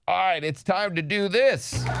right, it's time to do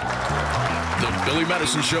this. The Billy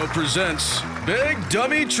Madison Show presents Big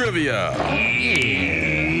Dummy Trivia.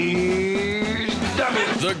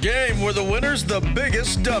 The game where the winner's the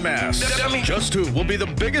biggest dumbass. Just who will be the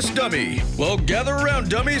biggest dummy? Well, gather around,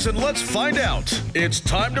 dummies, and let's find out. It's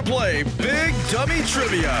time to play Big Dummy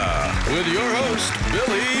Trivia with your host,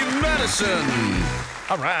 Billy Madison.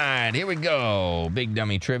 All right, here we go. Big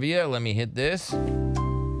Dummy Trivia. Let me hit this.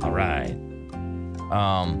 All right.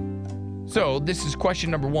 So this is question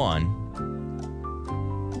number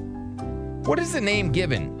 1. What is the name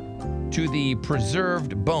given to the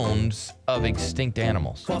preserved bones of extinct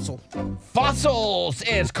animals? Fossil. Fossils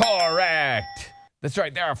is correct. That's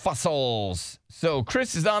right, there are fossils. So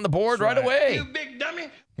Chris is on the board right away. You big dummy.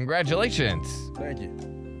 Congratulations. Thank you.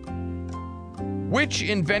 Which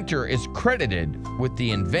inventor is credited with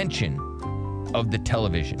the invention of the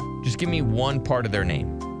television? Just give me one part of their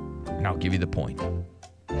name, and I'll give you the point.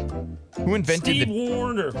 Who invented Steve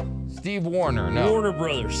Warner. Steve Warner, no. Warner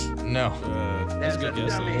Brothers. No. That's a good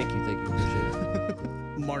guess. Thank you. Appreciate it.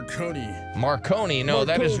 Marconi. Marconi, no,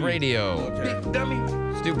 that is radio. Okay. Big dummy.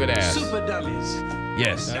 Stupid ass. Super dummies.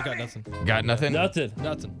 Yes. I got nothing. Got nothing? Nothing.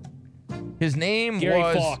 His name Gary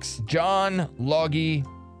was Fox. John Logie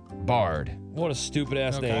Bard. What a stupid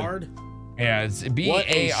ass name. Bard. Yeah, it's What a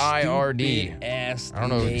B-A-I-R-D. stupid ass I don't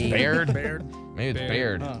know, it's name. Baird? Baird. Maybe it's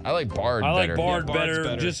Baird. Baird. I like Bard I like better. Bard Yeah, Bard's better.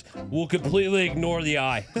 better. Just we'll completely ignore the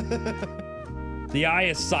I. The I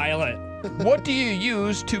is silent. What do you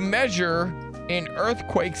use to measure an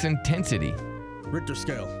earthquake's intensity? Richter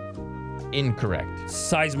scale. Incorrect.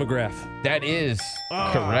 Seismograph. That is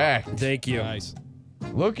correct. Thank you. Nice.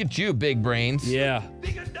 Look at you, big brains. Yeah.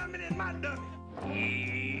 Bigger dummy than my dummy.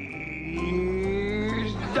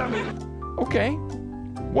 Dummy. Okay.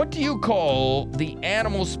 What do you call the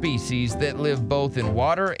animal species that live both in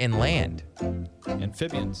water and land?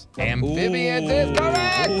 Amphibians. Amphibians is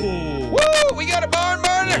correct. Ooh. Woo! We got a barn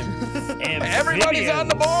burner. Everybody's on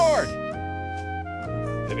the board.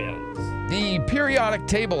 Amphibians. The periodic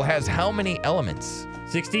table has how many elements?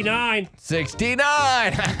 69.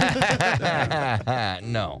 69.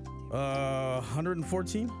 No.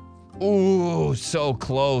 114. Ooh, so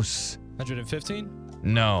close. 115?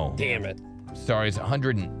 No. Damn it. Sorry, it's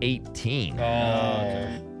 118. Oh.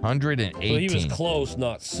 Okay. 118. So he was close,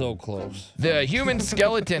 not so close. The human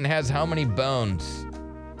skeleton has how many bones?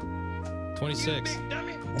 26. You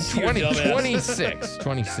dumbass. 26.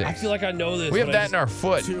 26. I feel like I know this. We have but that in our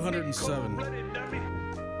foot. 207.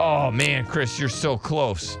 Oh, man, Chris, you're so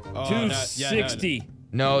close. Oh, 260.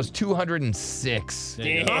 No, it's 206.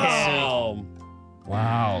 Damn.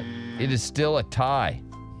 Wow. It is still a tie.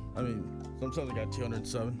 I mean, sometimes I got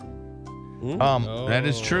 207. That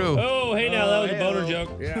is true. Oh, hey now, that was a boner joke.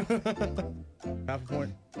 Yeah. Half a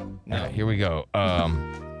point. Here we go.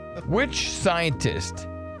 Which scientist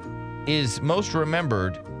is most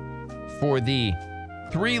remembered for the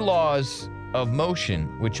 3 laws of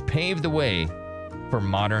motion which paved the way for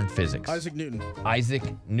modern physics? Isaac Newton. Isaac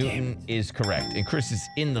Newton is correct. And Chris is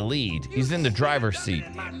in the lead. He's in the driver's seat.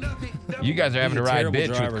 You guys are having to He's a ride terrible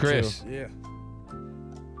bitch driver, with Chris. too. Yeah.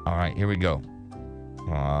 All right, here we go.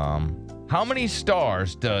 How many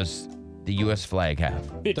stars does the U.S. flag have?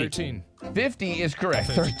 50. 13. 50 is correct.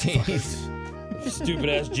 13. Stupid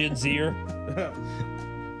ass Gen Zer.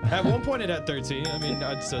 At one point it had 13. I mean,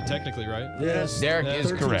 that's technically right. Yes. Derek is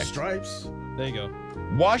 13 correct. stripes. There you go.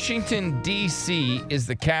 Washington, D.C. is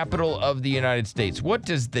the capital of the United States. What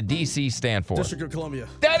does the D.C. stand for? District of Columbia.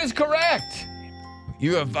 That is correct.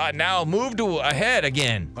 You have now moved ahead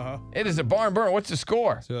again. Uh-huh. It is a barn burner. What's the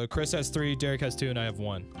score? So Chris has 3, Derek has 2, and I have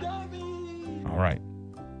 1. All right.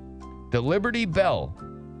 The Liberty Bell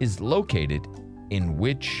is located in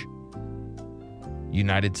which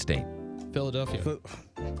United State? Philadelphia.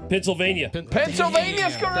 Pennsylvania. Pennsylvania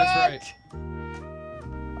is Damn, correct.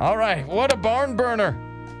 That's All right. What a barn burner.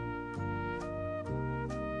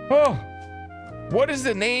 Oh. What is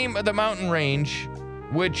the name of the mountain range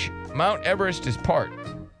which Mount Everest is part?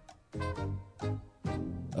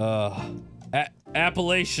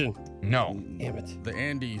 Appalachian. No. Damn it. The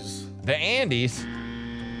Andes. The Andes?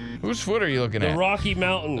 Whose foot are you looking The at? Rocky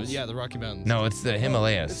Mountains. Yeah, the Rocky Mountains. No, it's the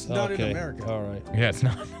Himalayas. It's not Okay. in America. All right. Yeah, it's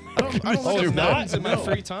not. I don't Oh, look it's at not? mountains in my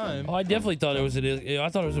free time. Oh, I definitely thought it was I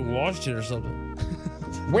thought it was in Washington or something.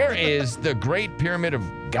 Where is the Great Pyramid of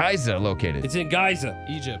Giza located? It's in Giza.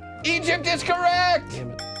 Egypt. Egypt is correct.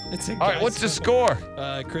 Damn it. It's in All right, what's the score?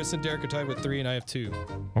 Chris and Derek are tied with 3, and I have 2.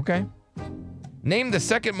 Okay. Name the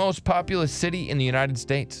second most populous city in the United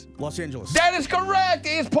States. Los Angeles. That is correct.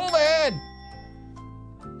 He's pulled ahead.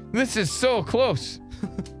 This is so close. I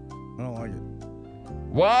don't like it.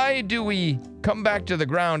 Why do we come back to the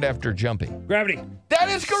ground after jumping? Gravity. That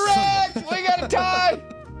is correct. We got a tie.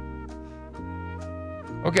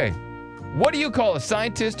 Okay. What do you call a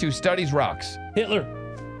scientist who studies rocks? Hitler.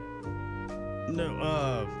 No,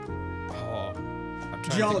 I'm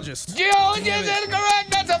trying geologist. Geologist is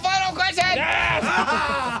correct. That's the final question.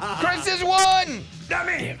 Chris is won.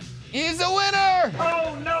 Dummy! He's the winner.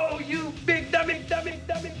 Oh no, you big dummy, dummy,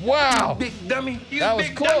 dummy. Wow. Big dummy. You That was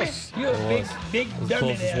big close. dummy. You a big dummy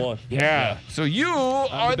Closest there. one. Yeah. So you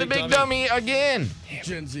are the big dummy again.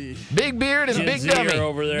 Gen Z. Big beard and Gen big Zer dummy.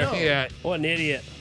 over there. Yeah. What an idiot.